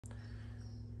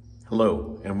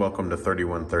Hello and welcome to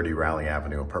 3130 Raleigh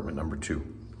Avenue, apartment number 2.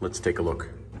 Let's take a look.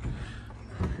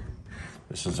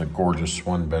 This is a gorgeous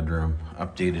one bedroom,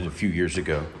 updated a few years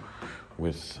ago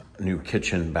with new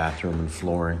kitchen, bathroom, and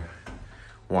flooring.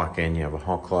 Walk in, you have a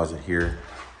hall closet here.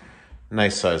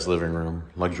 Nice sized living room,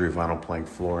 luxury vinyl plank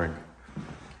flooring.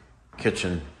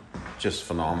 Kitchen, just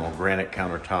phenomenal. Granite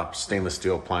countertops, stainless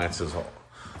steel appliances,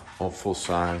 all full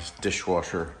size.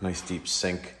 Dishwasher, nice deep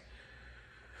sink.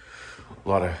 A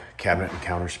lot of cabinet and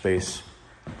counter space.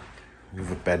 We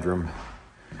have a bedroom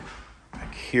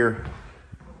back here.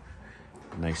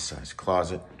 Nice sized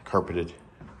closet, carpeted.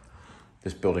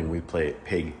 This building we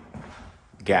pay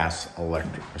gas, water,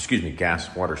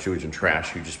 sewage, and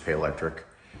trash. You just pay electric.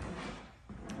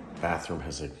 Bathroom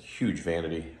has a huge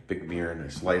vanity, big mirror,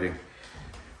 nice lighting.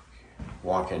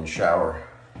 Walk-in shower,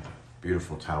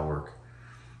 beautiful tile work,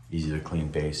 easy to clean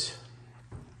base.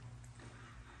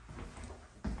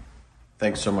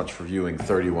 Thanks so much for viewing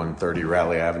 3130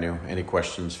 Raleigh Avenue. Any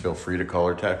questions, feel free to call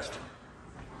or text.